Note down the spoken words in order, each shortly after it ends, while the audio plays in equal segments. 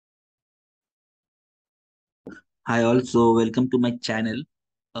Hi, also welcome to my channel.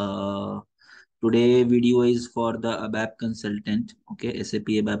 Uh, Today video is for the ABAP consultant, okay, SAP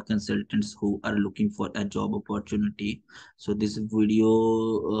ABAP consultants who are looking for a job opportunity. So this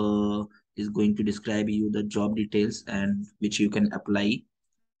video is going to describe you the job details and which you can apply,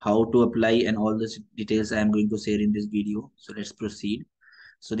 how to apply, and all these details I am going to share in this video. So let's proceed.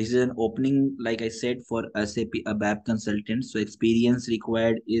 So this is an opening, like I said, for SAP ABAP consultant. So experience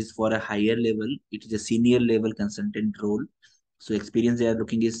required is for a higher level. It is a senior level consultant role. So experience they are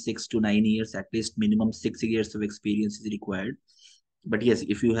looking is 6 to 9 years, at least minimum 6 years of experience is required. But yes,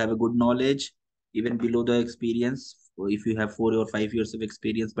 if you have a good knowledge, even below the experience, or if you have 4 or 5 years of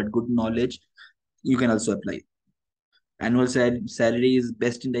experience but good knowledge, you can also apply. Annual salary is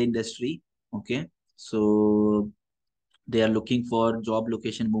best in the industry. Okay, so they are looking for job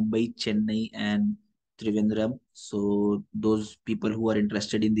location Mumbai, Chennai, and Trivandrum. So those people who are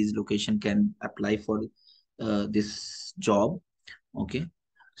interested in these location can apply for this job. Okay.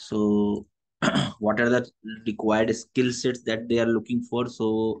 So what are the required skill sets that they are looking for?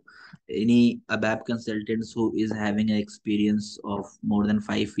 So any ABAP consultants who is having an experience of more than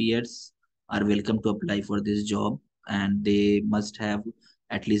 5 years are welcome to apply for this job, and they must have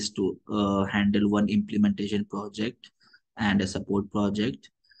at least to handle one implementation project and a support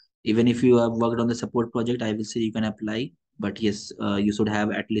project. Even if you have worked on the support project, I will say you can apply. But yes, you should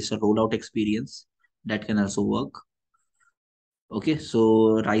have at least a rollout experience. That can also work. Okay,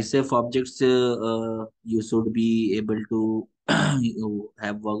 so RISEF objects, you should be able to you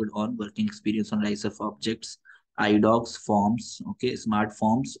have worked on working experience on RISEF objects, iDocs, forms, okay, smart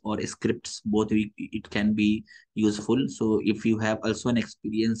forms or scripts, both it can be useful. So if you have also an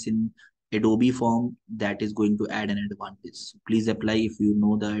experience in Adobe form, that is going to add an advantage. So please apply if you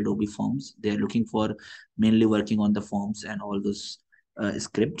know the Adobe forms. They are looking for mainly working on the forms and all those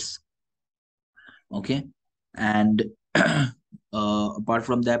scripts. Okay, and apart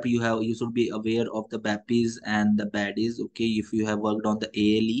from that, you should be aware of the BAPIs and the baddies. Okay, if you have worked on the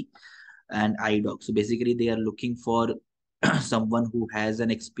ALE and IDOC, so basically they are looking for someone who has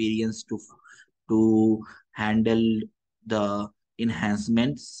an experience to handle the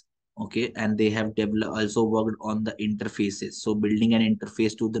enhancements. Okay, and they have developed also worked on the interfaces, so building an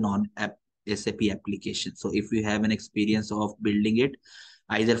interface to the non app SAP application. So if you have an experience of building it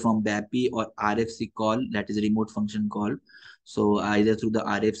either from BAPI or RFC call, that is remote function call, so either through the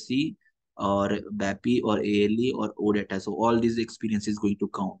RFC or BAPI or ALE or OData. So all these experience is going to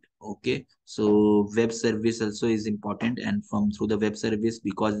count. Okay. So web service also is important, and from through the web service,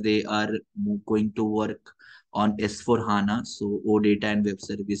 because they are going to work on S4 HANA, so OData and web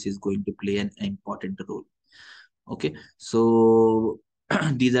service is going to play an important role. Okay. So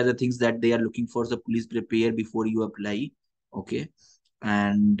these are the things that they are looking for. So please prepare before you apply. Okay.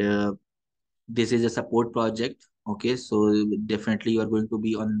 And this is a support project. Okay, so definitely you are going to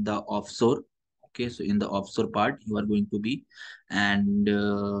be on the offshore. Okay, so in the offshore part you are going to be, and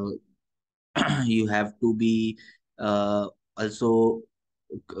you have to be also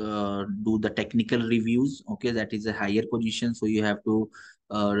do the technical reviews. Okay, that is a higher position, so you have to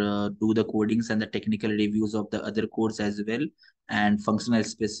do the codings and the technical reviews of the other codes as well, and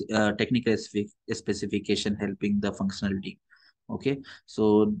technical specification helping the functionality. Okay,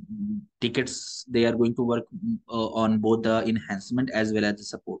 so tickets they are going to work on both the enhancement as well as the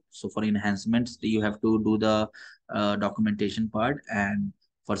support. So for enhancements you have to do the documentation part, and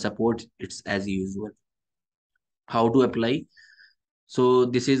for support it's as usual. How to apply? So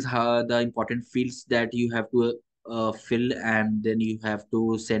this is how the important fields that you have to fill, and then you have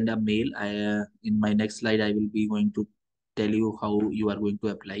to send a mail. In my next slide I will be going to tell you how you are going to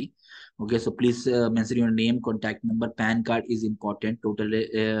apply. Okay, so please mention your name, contact number, PAN card is important, total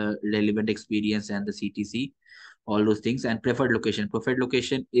relevant experience, and the CTC, all those things. And preferred location. Preferred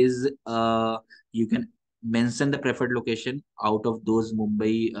location is you can mention the preferred location out of those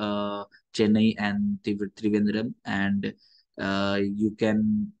Mumbai, Chennai, and Trivandrum, and you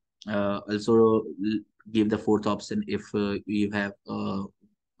can also give the fourth option if you have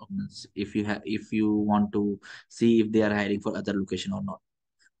if you want to see if they are hiring for other location or not.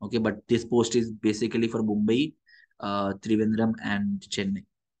 Okay, but this post is basically for Mumbai, Trivandrum, and Chennai.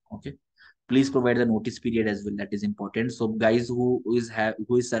 Okay, please provide the notice period as well. That is important. So guys who is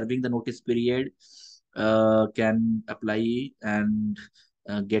serving the notice period can apply and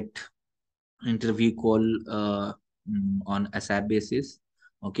get interview call on a SAP basis.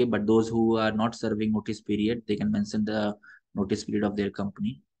 Okay, but those who are not serving notice period, they can mention the notice period of their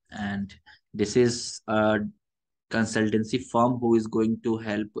company. And this is a consultancy firm who is going to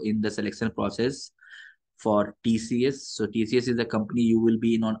help in the selection process for TCS. So TCS is the company you will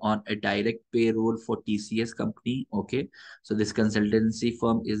be in on a direct payroll for TCS company. Okay. So this consultancy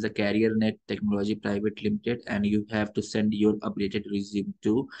firm is the CareerNet Technology Private Limited, and you have to send your updated resume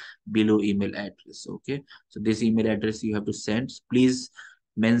to below email address. Okay. So this email address you have to send. Please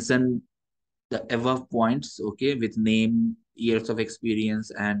mention the above points, okay, with name, years of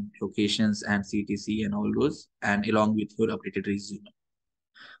experience, and locations, and CTC, and all those, and along with your updated resume.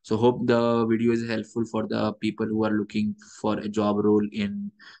 So hope the video is helpful for the people who are looking for a job role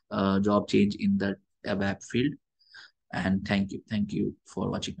in job change in the ABAP field. And thank you for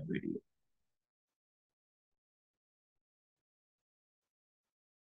watching the video.